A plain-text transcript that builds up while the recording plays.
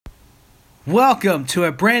Welcome to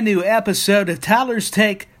a brand new episode of Tyler's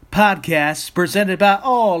Take Podcast presented by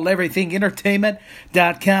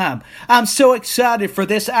AllEverythingEntertainment.com. I'm so excited for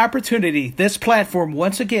this opportunity, this platform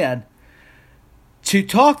once again, to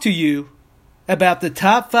talk to you about the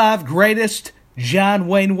top 5 greatest John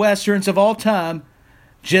Wayne Westerns of all time.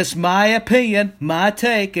 Just my opinion, my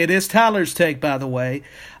take. It is Tyler's Take, by the way.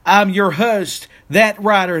 I'm your host, that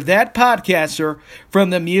writer, that podcaster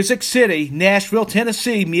from the Music City, Nashville,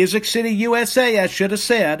 Tennessee, Music City, USA, I should have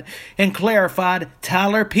said, and clarified,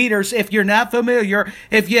 Tyler Peters. If you're not familiar,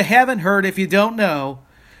 if you haven't heard, if you don't know,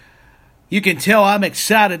 you can tell I'm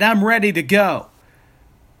excited. I'm ready to go.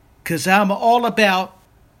 Because I'm all about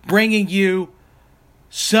bringing you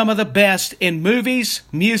some of the best in movies,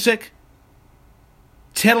 music,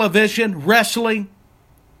 television, wrestling,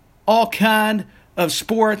 all kind of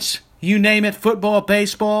sports, you name it, football,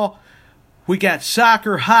 baseball. We got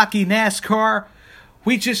soccer, hockey, NASCAR.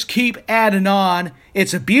 We just keep adding on.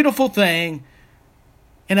 It's a beautiful thing.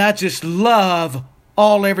 And I just love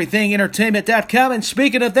AllEverythingEntertainment.com. And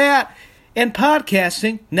speaking of that, and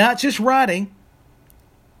podcasting, not just writing,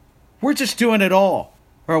 we're just doing it all.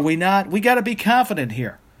 Are we not? We got to be confident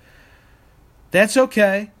here. That's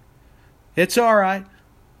okay. It's all right.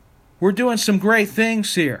 We're doing some great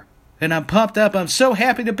things here, and I'm pumped up. I'm so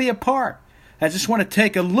happy to be a part. I just want to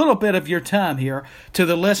take a little bit of your time here to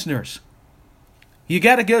the listeners. You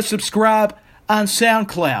got to go subscribe on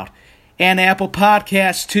SoundCloud and Apple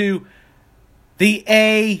Podcasts to the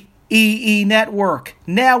AEE Network.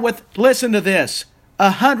 Now listen to this,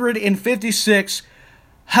 156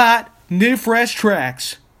 hot, new, fresh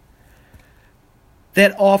tracks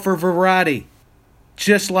that offer variety.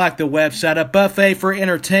 Just like the website, a buffet for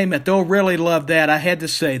entertainment. They'll really love that. I had to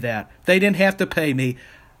say that. They didn't have to pay me.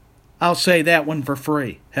 I'll say that one for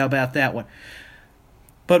free. How about that one?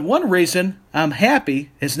 But one reason I'm happy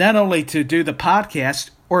is not only to do the podcast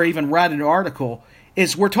or even write an article,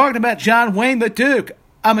 is we're talking about John Wayne the Duke.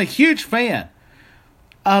 I'm a huge fan.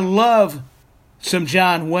 I love some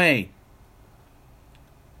John Wayne.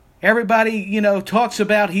 Everybody, talks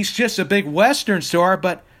about he's just a big Western star,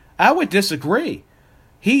 but I would disagree.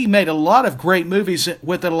 He made a lot of great movies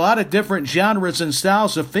with a lot of different genres and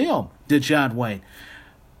styles of film, did John Wayne.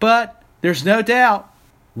 But there's no doubt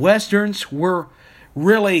Westerns were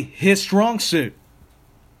really his strong suit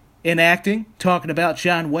in acting, talking about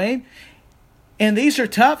John Wayne. And these are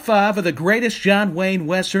top 5 of the greatest John Wayne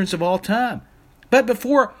Westerns of all time. But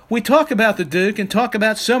before we talk about the Duke and talk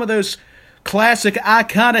about some of those classic,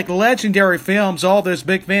 iconic, legendary films, all those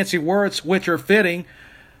big fancy words which are fitting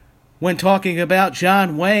when talking about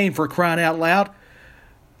John Wayne, for crying out loud,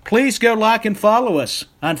 please go like and follow us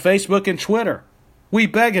on Facebook and Twitter. We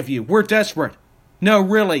beg of you. We're desperate. No,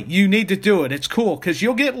 really, you need to do it. It's cool because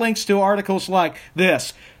you'll get links to articles like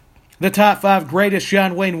this, the top 5 greatest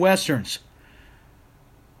John Wayne Westerns,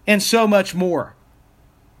 and so much more.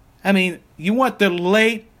 I mean, you want the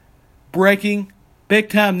late breaking,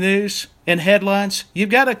 big-time news and headlines? You've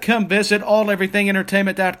got to come visit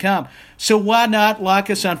AllEverythingEntertainment.com. So why not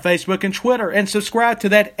like us on Facebook and Twitter and subscribe to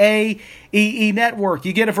that AEE Network?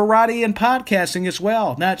 You get a variety in podcasting as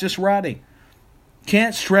well, not just writing.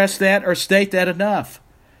 Can't stress that or state that enough.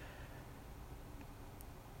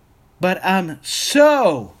 But I'm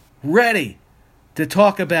so ready to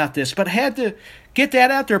talk about this, but had to get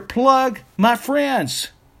that out there, plug my friends.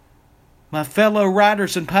 My fellow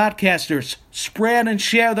writers and podcasters, spread and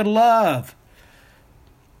share the love.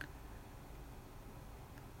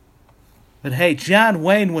 But hey, John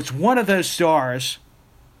Wayne was one of those stars.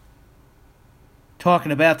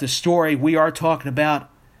 Talking about the story, we are talking about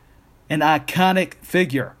an iconic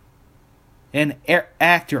figure, an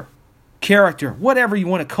actor, character, whatever you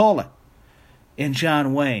want to call it, in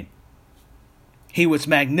John Wayne. He was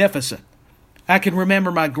magnificent. I can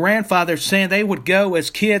remember my grandfather saying they would go as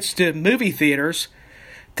kids to movie theaters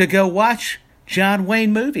to go watch John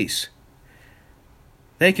Wayne movies.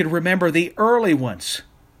 They could remember the early ones,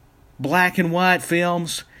 black and white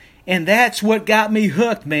films, and that's what got me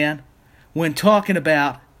hooked, man, when talking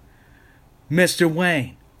about Mr.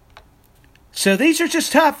 Wayne. So these are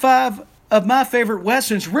just top 5 of my favorite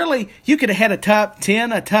Westerns. Really, you could have had a top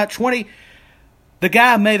 10, a top 20. The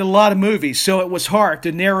guy made a lot of movies, so it was hard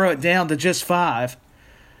to narrow it down to just 5.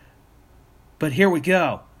 But here we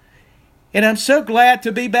go. And I'm so glad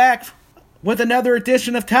to be back with another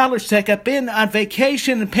edition of Tyler's Take. I've been on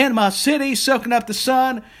vacation in Panama City, soaking up the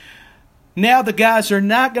sun. Now the guys are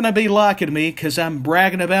not going to be liking me because I'm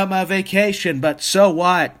bragging about my vacation, but so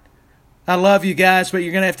what? I love you guys, but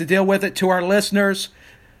you're going to have to deal with it. To our listeners,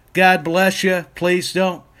 God bless you. Please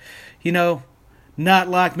don't, not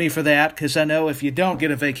like me for that, because I know if you don't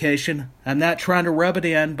get a vacation, I'm not trying to rub it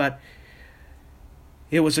in, but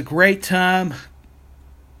it was a great time.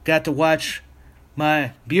 Got to watch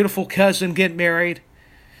my beautiful cousin get married,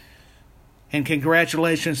 and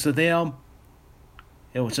congratulations to them.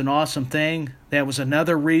 It was an awesome thing. That was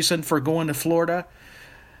another reason for going to Florida.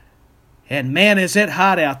 And man, is it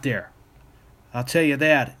hot out there. I'll tell you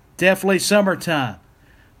that. Definitely summertime.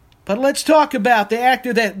 But let's talk about the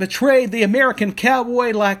actor that betrayed the American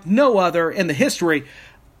cowboy like no other in the history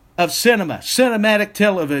of cinema. Cinematic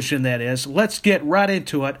television, that is. Let's get right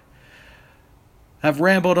into it. I've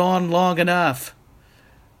rambled on long enough.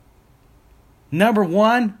 Number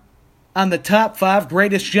 1 on the top 5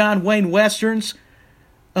 greatest John Wayne westerns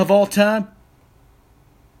of all time,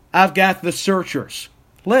 I've got The Searchers.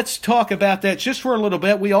 Let's talk about that just for a little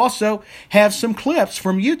bit. We also have some clips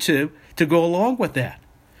from YouTube to go along with that,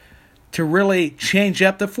 to really change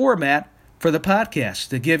up the format for the podcast,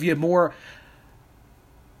 to give you more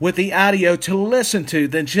with the audio to listen to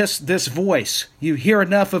than just this voice. You hear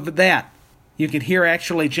enough of that. You can hear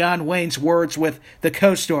actually John Wayne's words with the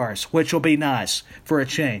co-stars, which will be nice for a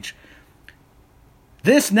change.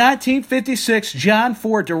 This 1956 John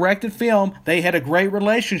Ford directed film, they had a great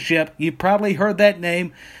relationship. You've probably heard that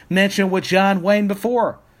name mentioned with John Wayne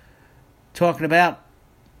before. Talking about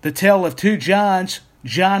the tale of two Johns,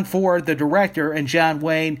 John Ford, the director, and John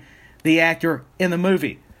Wayne, the actor in the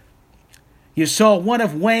movie. You saw one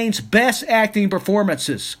of Wayne's best acting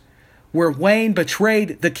performances, where Wayne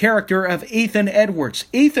betrayed the character of Ethan Edwards.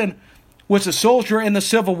 Ethan was a soldier in the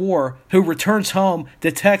Civil War who returns home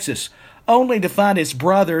to Texas, only to find his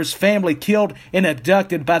brother's family killed and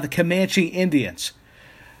abducted by the Comanche Indians.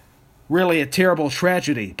 Really a terrible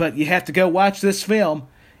tragedy, but you have to go watch this film.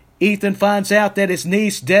 Ethan finds out that his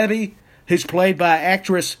niece, Debbie, who's played by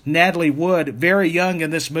actress Natalie Wood, very young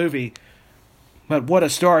in this movie, but what a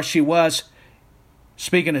star she was.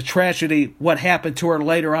 Speaking of tragedy, what happened to her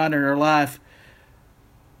later on in her life,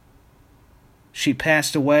 she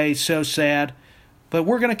passed away, so sad. But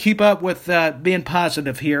we're going to keep up with being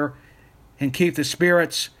positive here and keep the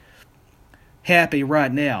spirits happy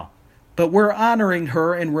right now. But we're honoring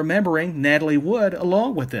her and remembering Natalie Wood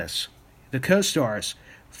along with this, the co-stars,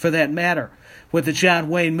 for that matter, with the John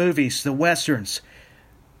Wayne movies, the westerns.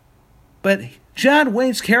 But John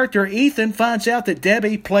Wayne's character, Ethan, finds out that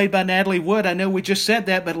Debbie, played by Natalie Wood, I know we just said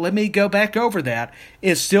that, but let me go back over that,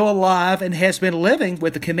 is still alive and has been living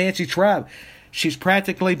with the Comanche tribe. She's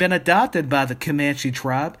practically been adopted by the Comanche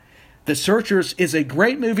tribe. The Searchers is a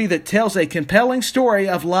great movie that tells a compelling story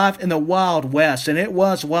of life in the Wild West, and it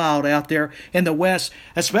was wild out there in the West,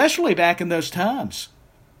 especially back in those times.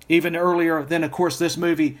 Even earlier than, of course, this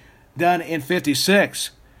movie done in 56.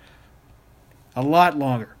 A lot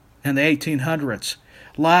longer, in the 1800s.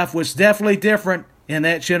 Life was definitely different in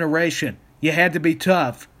that generation. You had to be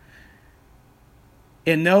tough.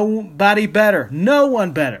 And nobody better, no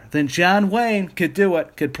one better than John Wayne could do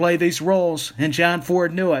it, could play these roles, and John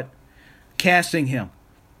Ford knew it, casting him.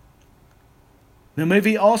 The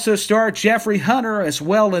movie also starred Jeffrey Hunter as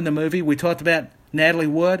well in the movie. We talked about Natalie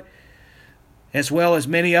Wood, as well as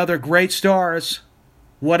many other great stars.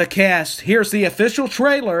 What a cast. Here's the official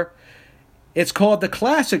trailer. It's called the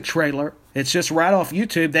Classic Trailer. It's just right off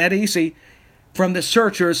YouTube, that easy. From The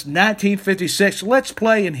Searchers, 1956. Let's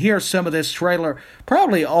play and hear some of this trailer.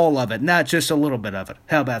 Probably all of it, not just a little bit of it.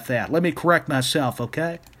 How about that? Let me correct myself,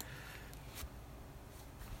 okay?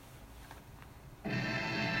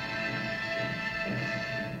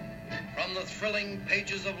 From the thrilling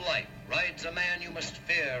pages of life rides a man you must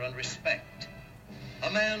fear and respect. A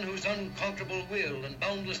man whose unconquerable will and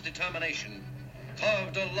boundless determination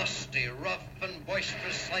carved a lusty, rough, and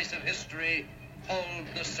boisterous slice of history called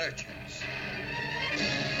The Searchers.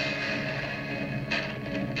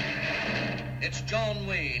 It's John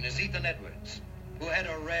Wayne as Ethan Edwards, who had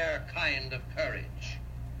a rare kind of courage.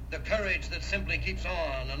 The courage that simply keeps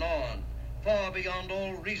on and on, far beyond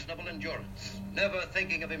all reasonable endurance, never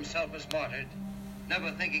thinking of himself as martyred,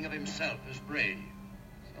 never thinking of himself as brave.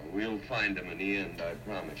 So we'll find him in the end, I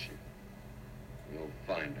promise you. We'll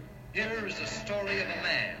find him. Here is the story of a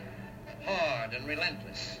man, hard and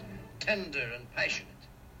relentless, tender and passionate,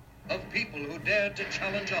 of people who dared to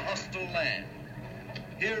challenge a hostile land.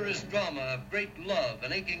 Here is drama of great love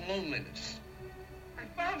and aching loneliness. I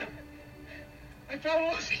found him. I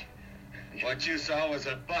found Lucy. What you saw was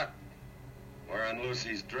a buck wearing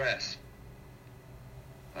Lucy's dress.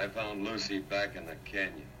 I found Lucy back in the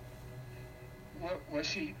canyon. What was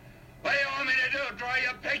she? What do you want me to do? Draw you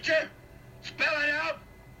a picture? Spell it out?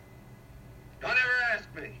 Don't ever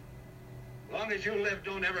ask me. As long as you live,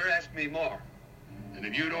 don't ever ask me more.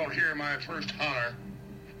 And if you don't hear my first holler,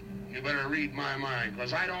 you better read my mind,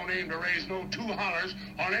 because I don't aim to raise no two hollers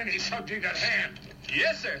on any subject at hand.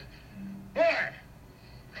 Yes, sir. Boy,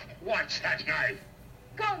 watch that knife.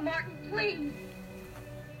 Go, Martin, please.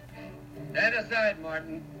 Stand aside,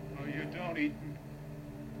 Martin. No, you don't, Ethan.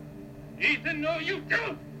 Ethan, no, you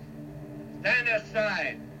don't. Stand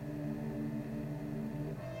aside.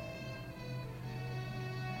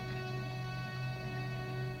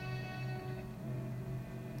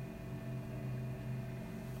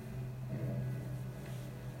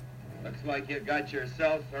 Looks like you got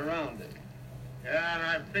yourself surrounded. Yeah, and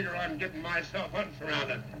I figure I'm getting myself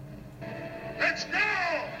unsurrounded. Let's go!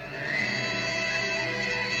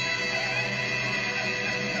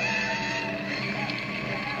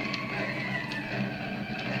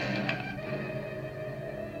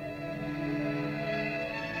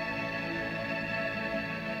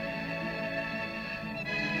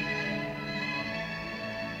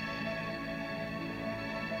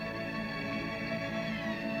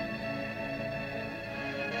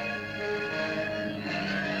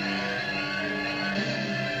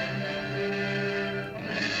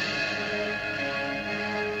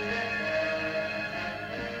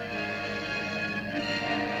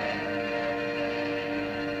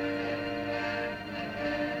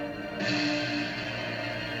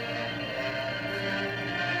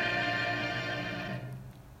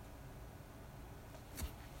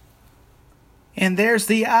 And there's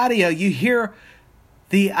the audio. You hear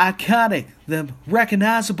the iconic, the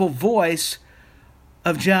recognizable voice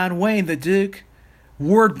of John Wayne, the Duke.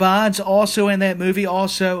 Ward Bond's also in that movie,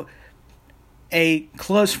 also a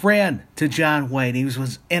close friend to John Wayne. He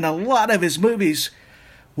was in a lot of his movies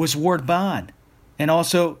was Ward Bond. And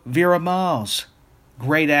also Vera Miles,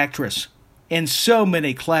 great actress. In so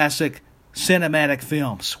many classic cinematic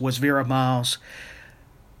films was Vera Miles.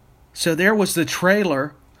 So there was the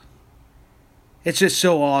trailer. It's just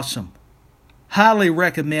so awesome. Highly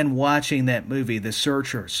recommend watching that movie, The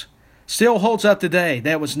Searchers. Still holds up today.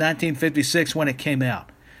 That was 1956 when it came out.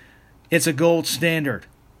 It's a gold standard.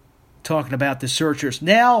 Talking about The Searchers.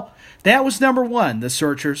 Now, that was number 1, The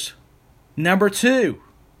Searchers. Number 2.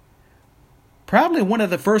 Probably one of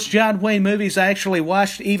the first John Wayne movies I actually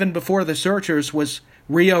watched even before The Searchers was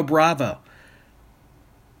Rio Bravo.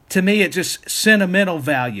 To me, it's just sentimental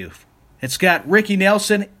value. It's got Ricky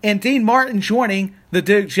Nelson and Dean Martin joining the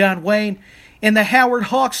Duke John Wayne in the Howard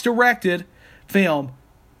Hawks directed film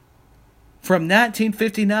from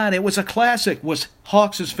 1959. It was a classic, was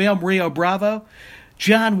Hawks' film Rio Bravo.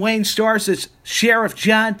 John Wayne stars as Sheriff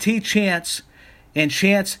John T. Chance, and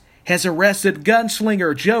Chance has arrested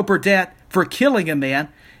gunslinger Joe Burdett for killing a man.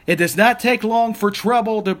 It does not take long for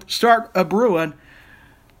trouble to start a brewing,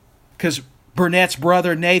 because Burnett's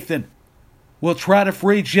brother Nathan will try to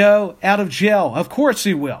free Joe out of jail. Of course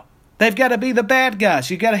he will. They've got to be the bad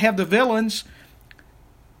guys. You got to have the villains.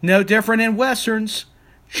 No different in westerns.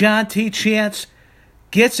 John T. Chance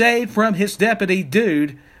gets aid from his deputy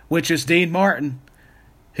Dude, which is Dean Martin,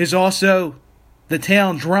 who's also the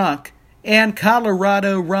town drunk, and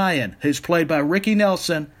Colorado Ryan, who's played by Ricky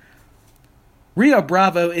Nelson. Rio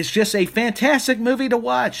Bravo is just a fantastic movie to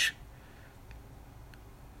watch.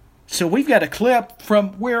 So we've got a clip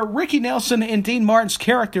from where Ricky Nelson and Dean Martin's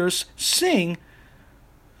characters sing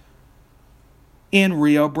in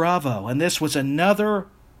Rio Bravo. And this was another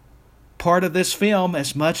part of this film.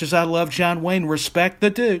 As much as I love John Wayne, respect the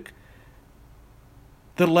Duke,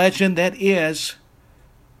 the legend that is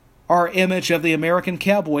our image of the American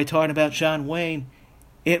cowboy, talking about John Wayne.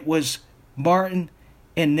 It was Martin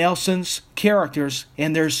and Nelson's characters,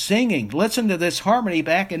 and they're singing. Listen to this harmony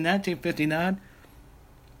back in 1959.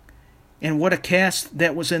 And what a cast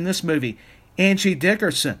that was in this movie. Angie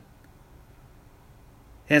Dickerson,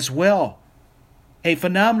 as well, a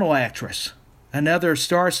phenomenal actress. Another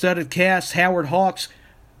star-studded cast. Howard Hawks,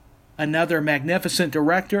 another magnificent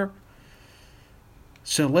director.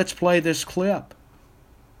 So let's play this clip.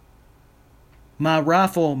 My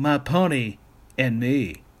Rifle, My Pony, and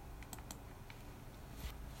Me.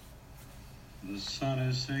 The sun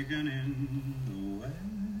is sinking in the west.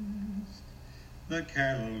 The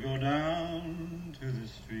cattle go down to the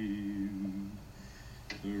stream.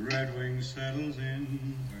 The redwing settles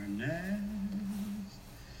in her nest.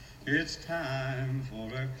 It's time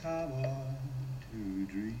for a cowboy to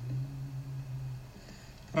dream.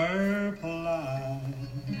 Purple light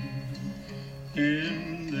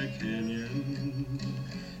in the canyon,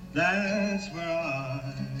 that's where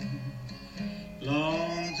I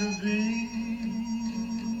long to be,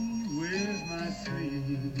 with my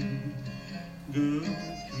three good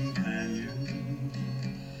companions,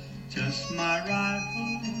 just my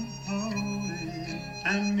rifle, pony,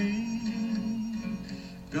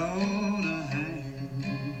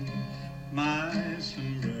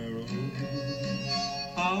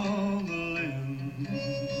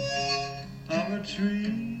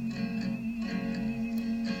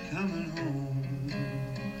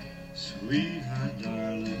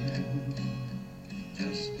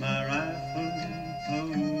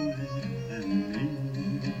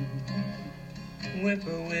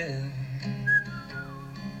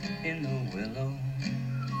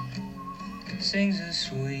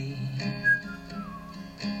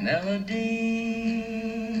 melody,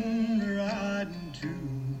 riding to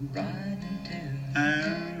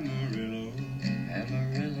Amarillo,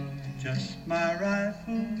 just my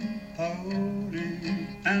rifle, pony,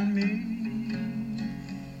 and me.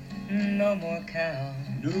 No more cow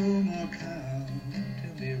to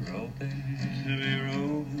be roping,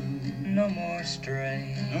 no more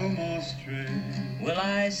stray will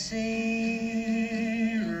I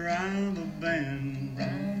see round the bend.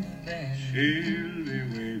 She'll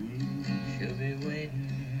be waiting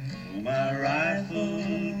for my rifle,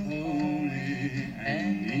 pony,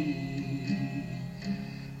 and me.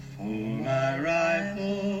 For my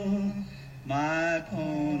rifle, my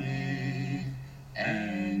pony,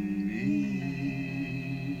 and me.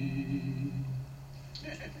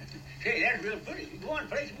 Say, that's real pretty. Go on,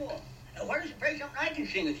 play some more. Now, why don't you play something I can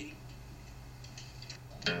sing with you?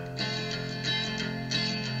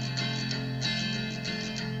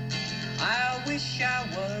 I wish I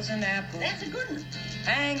was an apple. That's a good one.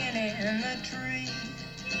 Hanging in the tree.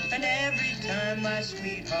 And every time my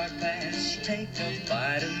sweetheart passed, she'd take a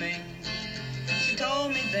bite of me. She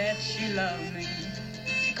told me that she loved me.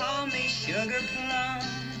 She called me Sugar Plum.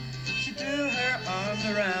 She threw her arms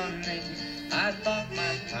around me. I thought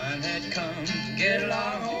my time had come. Get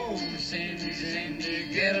along home, Cindy, Cindy.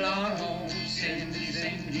 Get along home, Cindy,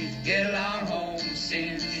 Cindy. Get along home,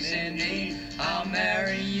 Cindy, Cindy. I'll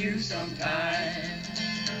marry you sometime.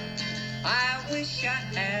 I wish I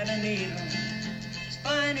had a needle as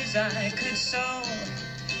fine as I could sew.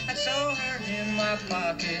 I'd sew her in my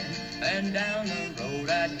pocket, and down the road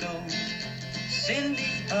I'd go. Cindy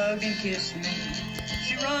hugged and kissed me.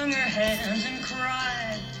 She wrung her hands and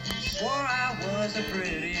cried. Swore I was the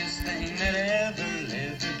prettiest thing that ever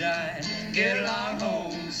lived or died. Get along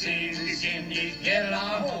home, Cindy, Cindy. Get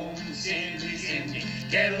along home, Cindy, Cindy.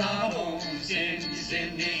 Get along home, Cindy,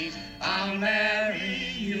 Cindy. I'll marry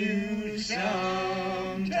you sometime.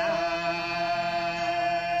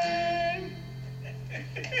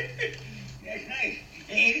 That's nice.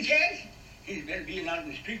 Ain't it, Jack? He's better being out in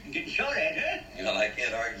the street and getting shot at, huh? Well, I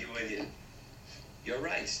can't argue with you. You're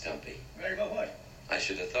right, Stumpy. Right about what? I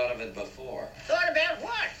should have thought of it before. Thought about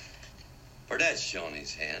what? Burdette's shown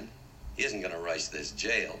his hand. He isn't going to rush this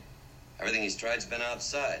jail. Everything he's tried's been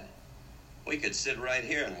outside. We could sit right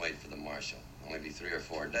here and wait for the marshal. Only be 3 or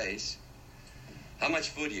 4 days. How much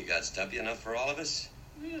food you got, Stumpy? Enough for all of us?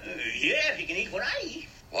 Yeah, if you can eat what I eat.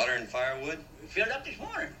 Water and firewood? Filled up this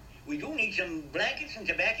morning. We do need some blankets and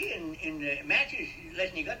tobacco and matches, less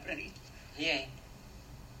than you got plenty. Yeah.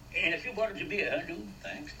 And a few bottles of beer, huh, dude?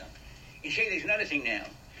 Thanks, Stumpy. And say, there's another thing now.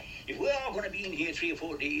 If we're all going to be in here 3 or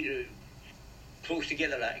 4 days, close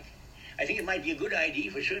together like, I think it might be a good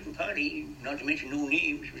idea for a certain party, not to mention no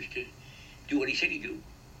names, was to do what he said he'd do.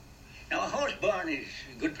 Now, a horse barn is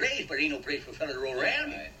a good place, but it ain't no place for a fella to roll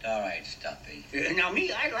around. All right, Stumpy. Now,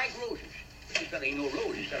 me, I like roses. But this fella ain't no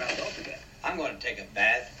roses that I'll talk about. I'm going to take a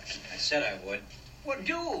bath. I said I would. Well,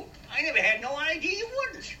 dude, I never had no idea you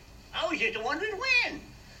wouldn't. I was just wondering when.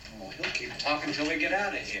 Oh, he'll keep talking till we get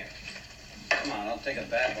out of here. Come on, I'll take a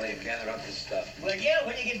bath while you gather up this stuff. Well, yeah,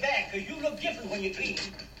 when you get back, because you look different when you clean.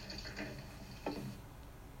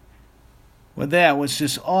 Well, that was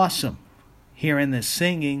just awesome. Hearing the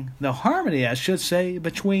singing, the harmony, I should say,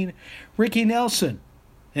 between Ricky Nelson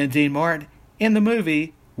and Dean Martin in the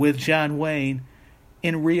movie with John Wayne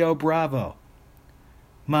in Rio Bravo.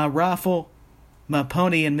 My Rifle, My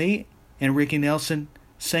Pony and Me, and Ricky Nelson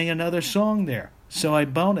sang another song there. So a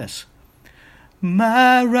bonus.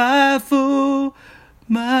 My rifle,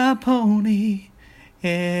 my pony,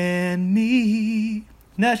 and me.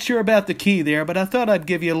 Not sure about the key there, but I thought I'd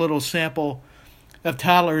give you a little sample of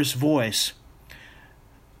Tyler's voice.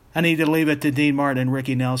 I need to leave it to Dean Martin and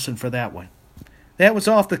Ricky Nelson for that one. That was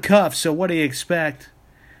off the cuff, so what do you expect?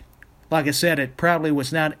 Like I said, it probably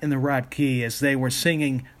was not in the right key as they were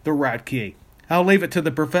singing the right key. I'll leave it to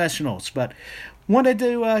the professionals, but wanted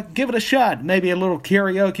to give it a shot. Maybe a little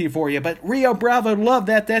karaoke for you. But Rio Bravo, love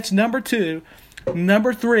that. That's number 2.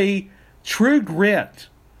 Number 3, True Grit.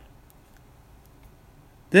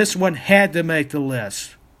 This one had to make the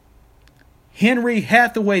list. Henry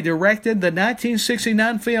Hathaway directed the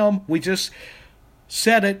 1969 film. We just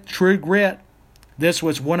said it, True Grit. This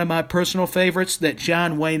was one of my personal favorites that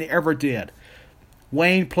John Wayne ever did.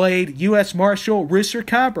 Wayne played U.S. Marshal Rooster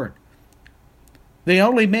Cogburn, the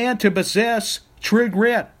only man to possess true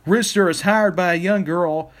grit. Rooster is hired by a young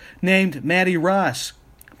girl named Maddie Ross,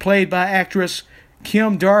 played by actress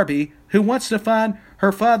Kim Darby, who wants to find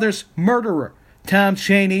her father's murderer. Tom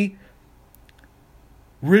Chaney,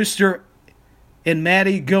 Rooster, and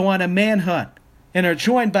Maddie go on a manhunt and are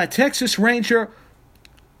joined by Texas Ranger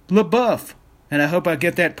LaBeouf and I hope I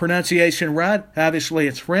get that pronunciation right. Obviously,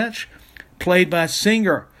 it's French, played by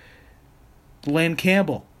singer Glen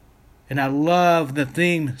Campbell. And I love the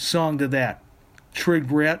theme song to that, True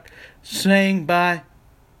Grit, sang by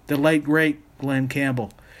the late, great Glen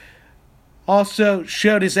Campbell. Also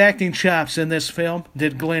showed his acting chops in this film,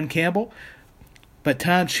 did Glen Campbell. But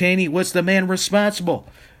Tom Chaney was the man responsible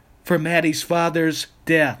for Maddie's father's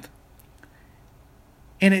death.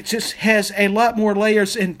 And it just has a lot more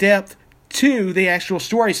layers and depth to the actual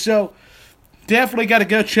story. So definitely got to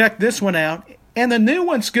go check this one out. And the new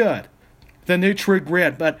one's good, the new True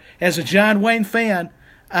Grit. But as a John Wayne fan,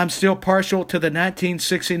 I'm still partial to the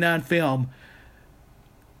 1969 film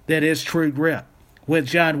that is True Grit, with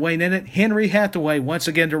John Wayne in it. Henry Hathaway once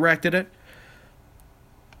again directed it.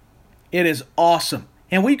 It is awesome.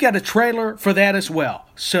 And we've got a trailer for that as well.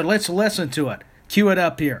 So let's listen to it. Cue it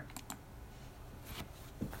up here.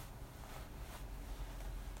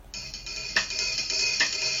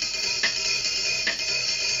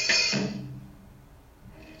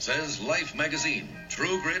 Says Life magazine,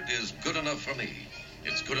 True Grit is good enough for me.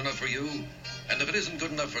 It's good enough for you. And if it isn't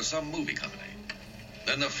good enough for some movie company,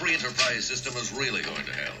 then the free enterprise system is really going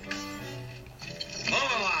to hell.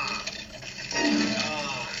 Move along!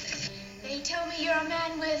 They tell me you're a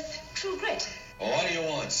man with true grit. Oh, what do you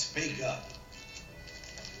want? Speak up.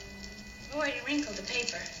 I've already wrinkled the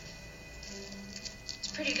paper.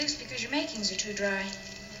 It's pretty loose because your makings are too dry.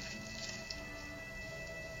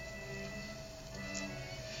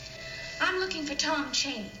 I'm looking for Tom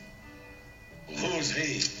Chaney. Who's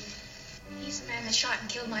he? He's the man that shot and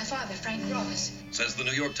killed my father, Frank Ross. Says the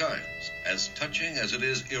New York Times, as touching as it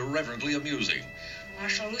is irreverently amusing.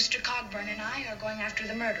 Marshal Rooster Cogburn and I are going after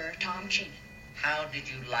the murderer, Tom Chaney. How did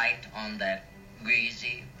you light on that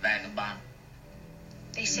greasy vagabond?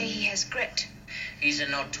 They say he has grit. He's a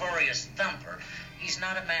notorious thumper. He's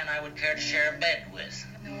not a man I would care to share a bed with.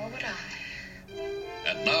 Nor would I.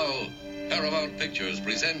 And now, Paramount Pictures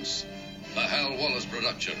presents the Hal Wallace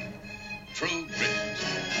production, True Grit.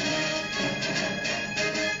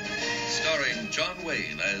 Starring John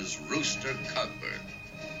Wayne as Rooster Cogburn,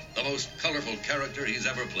 the most colorful character he's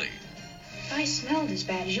ever played. If I smelled as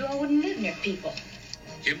bad as you, I wouldn't live near people.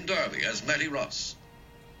 Kim Darby as Mattie Ross.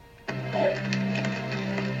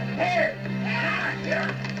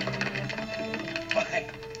 My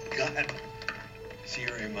God. She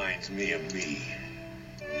reminds me of me.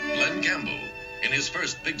 Glen Campbell in his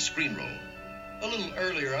first big screen role. A little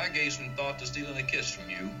earlier, I gave some thought to stealing a kiss from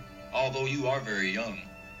you, although you are very young.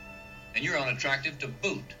 And you're unattractive to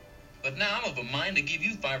boot. But now I'm of a mind to give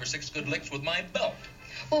you 5 or 6 good licks with my belt.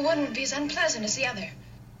 Well, one would be as unpleasant as the other.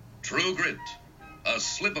 True Grit, a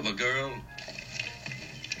slip of a girl,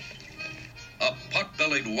 a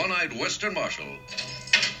pot-bellied, one-eyed Western Marshal,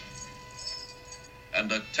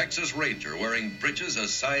 and a Texas Ranger wearing breeches a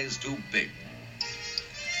size too big.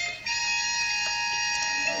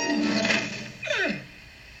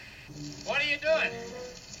 What are you doing?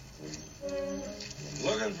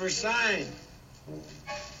 Looking for sign.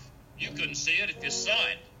 You couldn't see it if you saw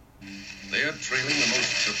it. They're trailing the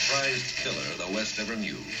most surprised killer the West ever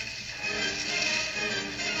knew.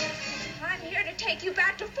 I'm here to take you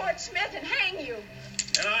back to Fort Smith and hang you.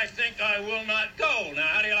 And I think I will not go. Now,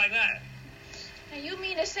 how do you like that? Now, you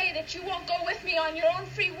mean to say that you won't go with me on your own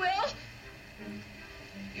free will?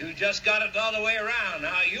 You just got it the other way around.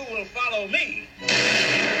 Now, you will follow me.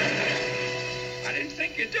 I didn't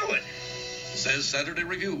think you'd do it. Says Saturday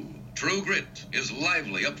Review, True Grit is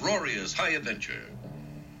lively, uproarious, high adventure.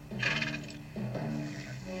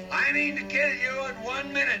 I mean to kill you in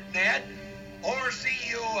 1 minute, Ned. Or see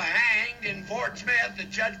you hanged in Fort Smith at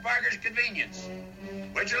Judge Parker's convenience.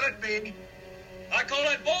 Which will it be? I call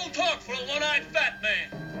that bold talk for a one-eyed fat man.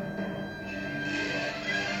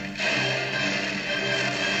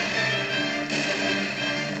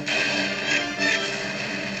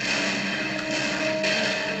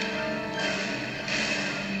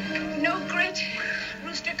 No grit,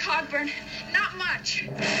 Rooster Cogburn. Not much.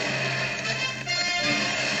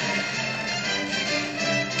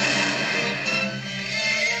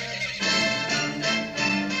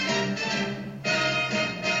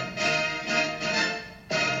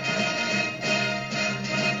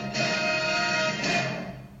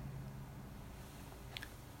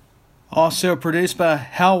 Also produced by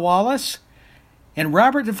Hal Wallace, and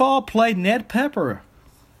Robert Duvall played Ned Pepper,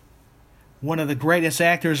 one of the greatest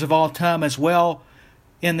actors of all time as well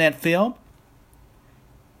in that film.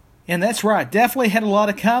 And that's right, definitely had a lot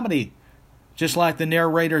of comedy, just like the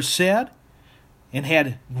narrator said, and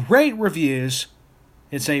had great reviews.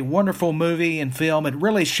 It's a wonderful movie and film. It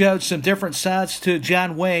really showed some different sides to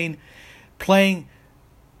John Wayne, playing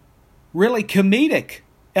really comedic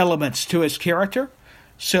elements to his character.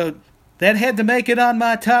 So that had to make it on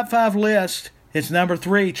my top 5 list. It's number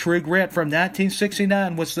 3, True Grit from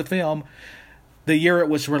 1969 was the film. The year it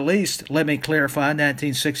was released, let me clarify,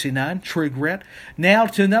 1969, True Grit. Now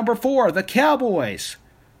to number 4, The Cowboys.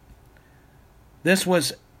 This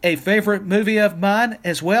was a favorite movie of mine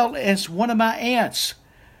as well as one of my aunts.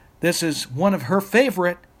 This is one of her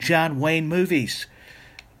favorite John Wayne movies.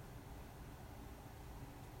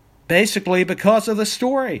 Basically because of the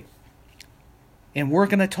story. And we're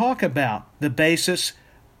going to talk about the basis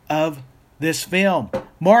of this film.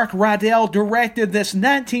 Mark Rydell directed this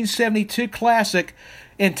 1972 classic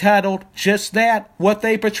entitled just that, What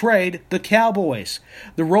They Portrayed, The Cowboys.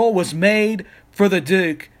 The role was made for the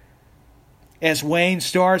Duke as Wayne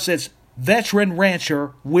stars as veteran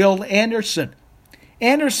rancher Will Anderson.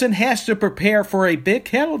 Anderson has to prepare for a big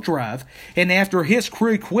cattle drive, and after his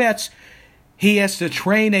crew quits, he has to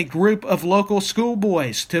train a group of local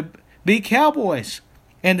schoolboys to be cowboys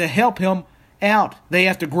and to help him out. They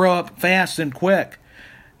have to grow up fast and quick.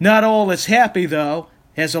 Not all is happy, though,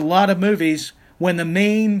 as a lot of movies, when the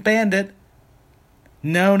mean bandit,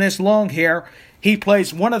 known as Longhair, he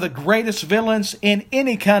plays one of the greatest villains in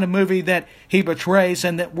any kind of movie that he portrays,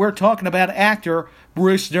 and that we're talking about actor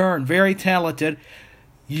Bruce Dern, very talented.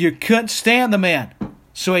 You couldn't stand the man,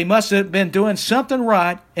 so he must have been doing something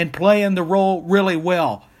right and playing the role really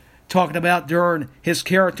well. Talking about Dern, his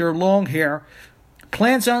character Longhair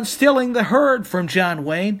plans on stealing the herd from John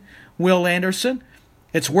Wayne, Will Anderson.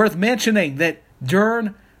 It's worth mentioning that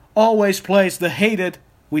Dern always plays the hated,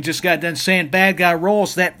 we just got done saying bad guy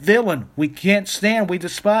roles, that villain we can't stand, we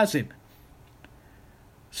despise him.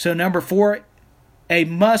 So number 4, a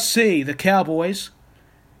must-see, The Cowboys.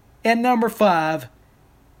 And number 5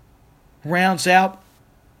 rounds out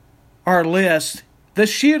our list, The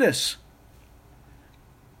Shootist.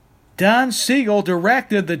 Don Siegel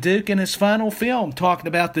directed the Duke in his final film, talking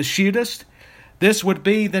about The Shootist. This would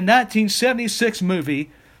be the 1976 movie.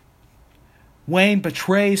 Wayne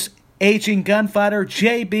portrays aging gunfighter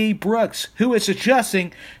J.B. Brooks, who is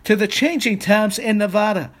adjusting to the changing times in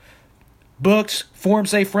Nevada. Brooks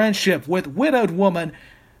forms a friendship with widowed woman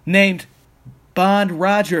named Bond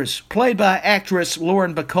Rogers, played by actress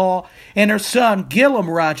Lauren Bacall, and her son Gillum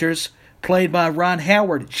Rogers, played by Ron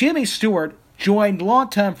Howard. Jimmy Stewart joined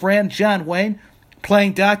longtime friend John Wayne,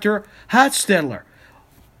 playing Dr. Hochstetler.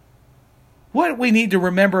 What we need to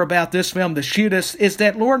remember about this film, The Shootist, is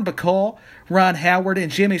that Lauren Bacall, Ron Howard,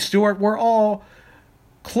 and Jimmy Stewart were all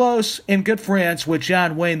close and good friends with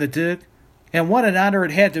John Wayne the Duke, and what an honor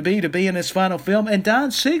it had to be in his final film. And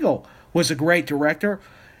Don Siegel was a great director.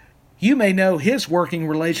 You may know his working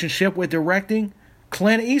relationship with directing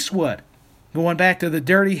Clint Eastwood, going back to the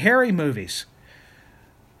Dirty Harry movies.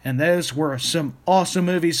 And those were some awesome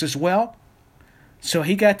movies as well. So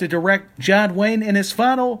he got to direct John Wayne in his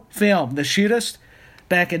final film, The Shootist,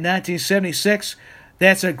 back in 1976.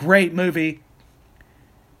 That's a great movie.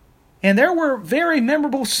 And there were very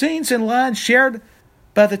memorable scenes and lines shared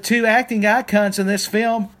by the two acting icons in this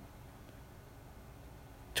film.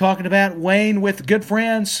 Talking about Wayne with good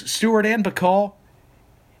friends, Stewart and Bacall.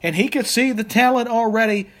 And he could see the talent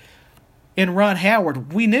already in Ron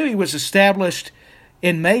Howard. We knew he was established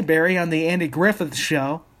in Mayberry on the Andy Griffith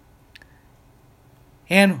Show.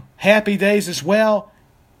 And Happy Days as well.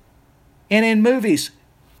 And in movies.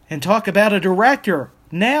 And talk about a director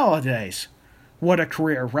nowadays. What a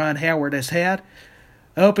career Ron Howard has had.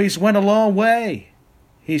 Opie's went a long way.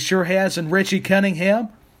 He sure has. And Richie Cunningham.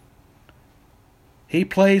 He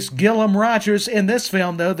plays Gillum Rogers in this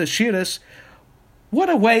film, though, The Shootist. What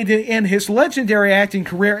a way to end his legendary acting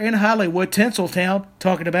career in Hollywood, Tinseltown,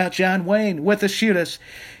 talking about John Wayne with The Shootist.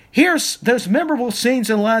 Here's those memorable scenes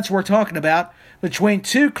and lines we're talking about between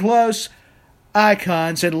two close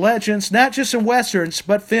icons and legends, not just in westerns,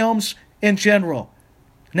 but films in general.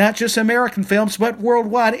 Not just American films, but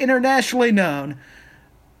worldwide, internationally known,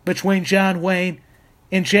 between John Wayne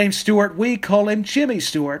and James Stewart. We call him Jimmy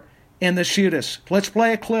Stewart in The Shootist. Let's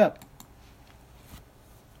play a clip.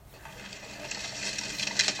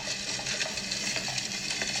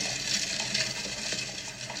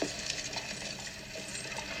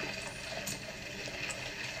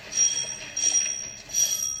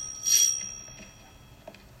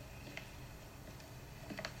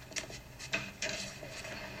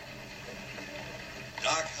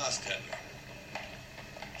 Doc Hochstetler.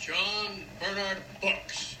 John Bernard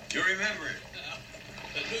Books. You remember it?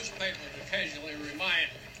 The newspapers occasionally remind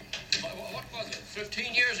me. What was it,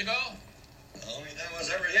 15 years ago? The only time I was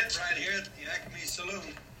ever hit right here at the Acme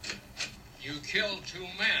Saloon. You killed 2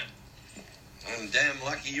 men. I'm damn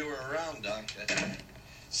lucky you were around, Doc.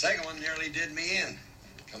 Second one nearly did me in.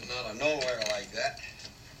 Coming out of nowhere like that.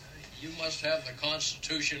 You must have the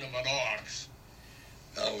constitution of an ox.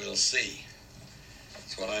 Well, we'll see.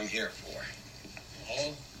 That's what I'm here for.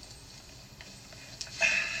 Oh?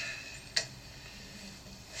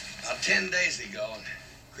 About 10 days ago in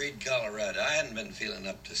Creede, Colorado, I hadn't been feeling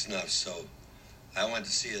up to snuff, so I went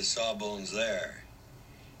to see his Sawbones there.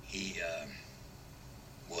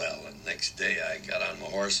 Well, the next day I got on my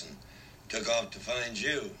horse and took off to find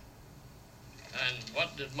you. And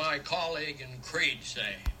what did my colleague in Creede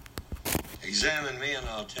say? Examine me and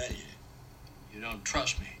I'll tell you. You don't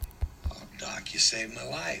trust me. Oh, Doc, you saved my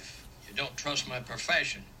life. You don't trust my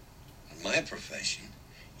profession. In my profession,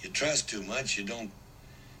 you trust too much, you don't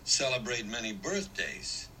celebrate many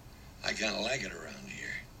birthdays. I kind of like it around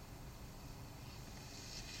here.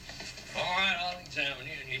 All right, I'll examine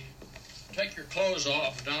you. And you take your clothes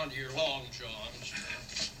off down to your long johns.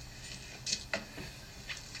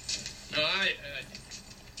 Now,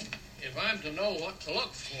 if I'm to know what to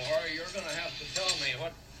look for, you're going to have to tell me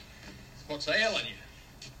what's ailing you.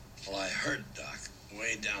 Well, I heard, Doc,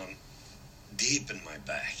 way down deep in my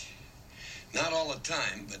back. Not all the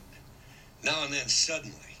time, but now and then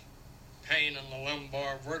suddenly. Pain in the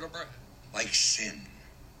lumbar vertebra? Like sin.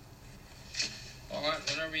 All right,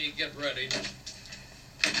 whenever you get ready,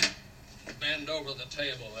 bend over the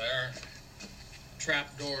table there.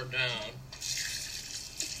 Trap door down.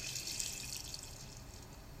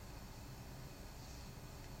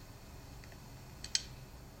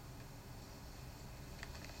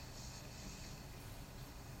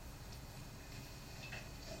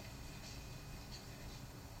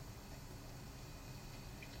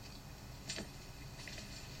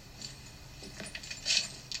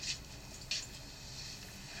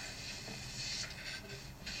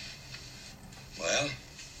 Well?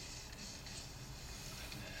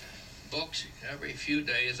 Books, every few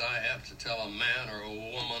days I have to tell a man or a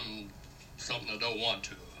woman something I don't want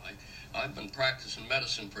to. I've been practicing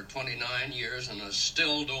medicine for 29 years and I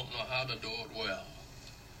still don't know how to do it well.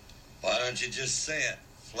 Why don't you just say it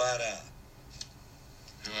flat out?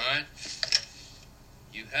 All right?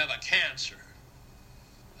 You have a cancer.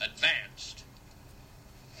 Advanced.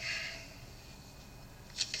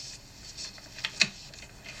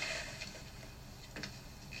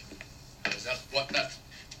 Is that what that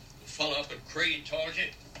fellow up in Creede told you?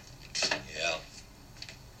 Yeah.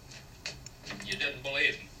 You didn't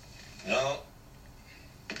believe him? No.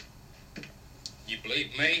 You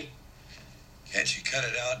believe me? Can't you cut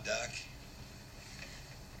it out, Doc?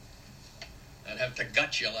 I'd have to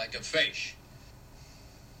gut you like a fish.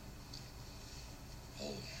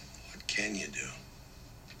 Oh, what can you do?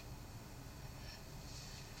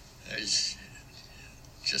 There's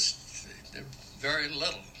just very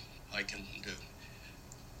little I can do.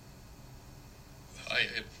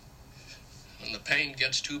 When the pain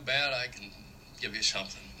gets too bad, I can give you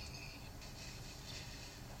something.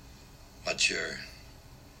 What you're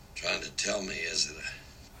trying to tell me is that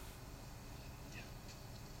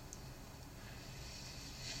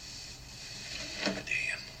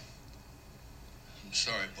Damn. I'm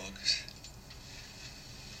sorry, Bogus.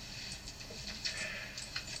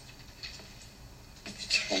 You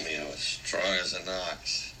told me I was strong as an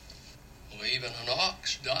ox. Well, even an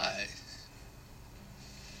ox dies.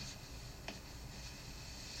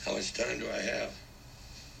 How much time do I have?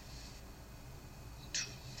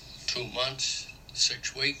 2 months,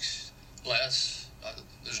 6 weeks, less.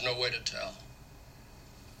 There's no way to tell.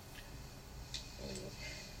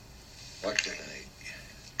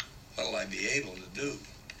 What'll I be able to do?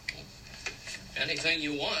 Anything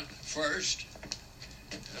you want first,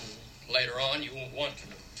 and later on you won't want to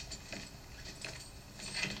do.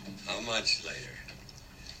 How much later?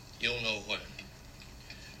 You'll know when.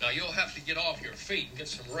 Now, you'll have to get off your feet and get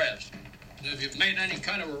some rest. Have you made any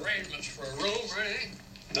kind of arrangements for a room or anything?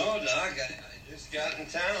 No, Doc. I just got in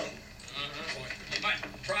town. Well, you might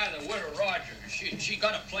try the widow Rogers. She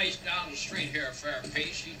got a place down the street here at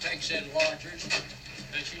Fairpeace. She takes in lodgers.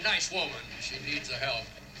 And she's a nice woman. She needs the help.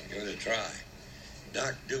 I'm going to try.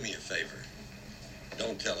 Doc, do me a favor.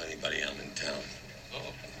 Don't tell anybody I'm in town.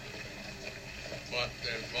 Oh. But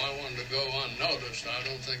if I wanted to go unnoticed, I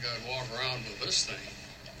don't think I'd walk around with this thing.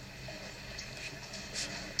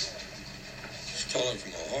 Stolen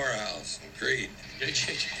from a whorehouse in Creede.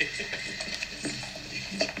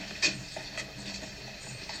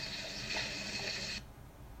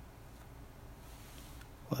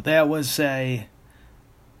 Well, that was a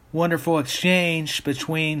wonderful exchange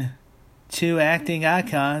between two acting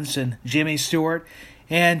icons, and Jimmy Stewart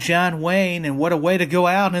and John Wayne, and what a way to go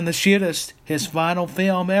out in the shittest, his final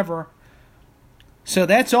film ever. So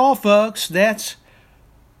that's all, folks. That's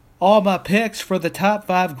all my picks for the top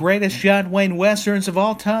 5 greatest John Wayne westerns of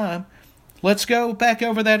all time. Let's go back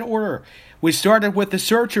over that order. We started with The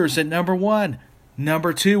Searchers at number 1.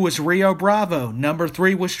 Number 2 was Rio Bravo. Number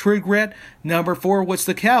 3 was True Grit. Number 4 was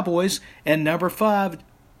The Cowboys. And number 5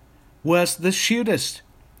 was The Shootist.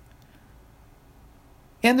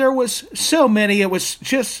 And there was so many, it was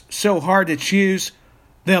just so hard to choose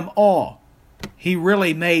them all. He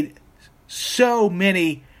really made so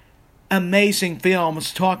many amazing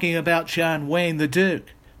films talking about John Wayne the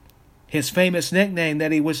Duke. His famous nickname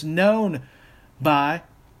that he was known by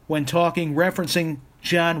when talking, referencing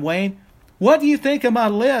John Wayne. What do you think of my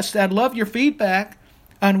list? I'd love your feedback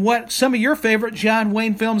on what some of your favorite John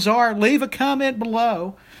Wayne films are. Leave a comment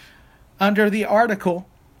below under the article.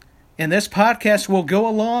 And this podcast will go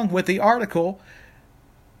along with the article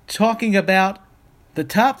talking about the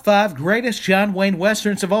top 5 greatest John Wayne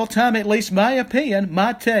westerns of all time, at least my opinion,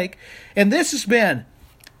 my take. And this has been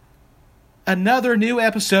another new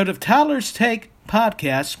episode of Tyler's Take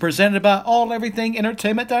Podcast presented by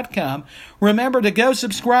alleverythingentertainment.com. Remember to go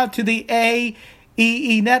subscribe to the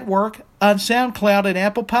AEE Network on SoundCloud and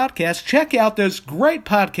Apple Podcasts. Check out those great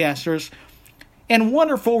podcasters and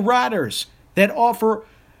wonderful writers that offer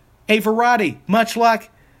a variety, much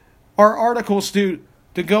like our articles do,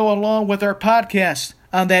 to go along with our podcast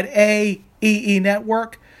on that AEE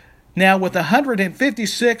network. Now with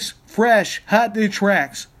 156 fresh, hot new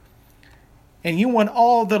tracks. And you want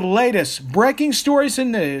all the latest breaking stories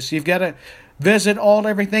and news, you've got to visit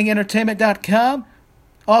alleverythingentertainment.com.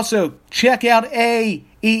 Also, check out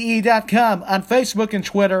AEE.com on Facebook and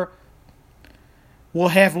Twitter. We'll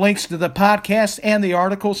have links to the podcast and the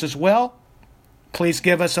articles as well. Please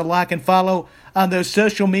give us a like and follow on those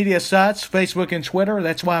social media sites, Facebook and Twitter.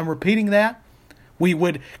 That's why I'm repeating that. We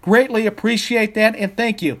would greatly appreciate that, and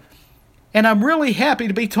thank you. And I'm really happy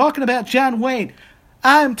to be talking about John Wayne.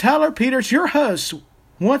 I'm Tyler Peters, your host,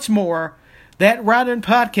 once more, that writer and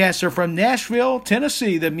podcaster from Nashville,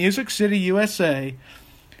 Tennessee, the Music City, USA.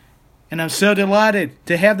 And I'm so delighted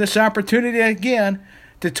to have this opportunity again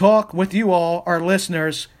to talk with you all, our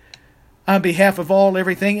listeners, on behalf of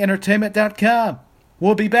alleverythingentertainment.com.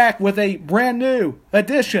 We'll be back with a brand new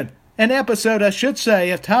edition, an episode, I should say,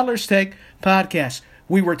 of Tyler's Take Podcast.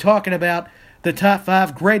 We were talking about the top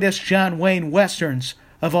 5 greatest John Wayne westerns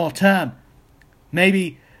of all time.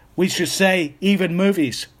 Maybe we should say even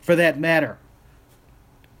movies, for that matter.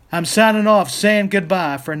 I'm signing off, saying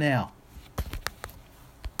goodbye for now.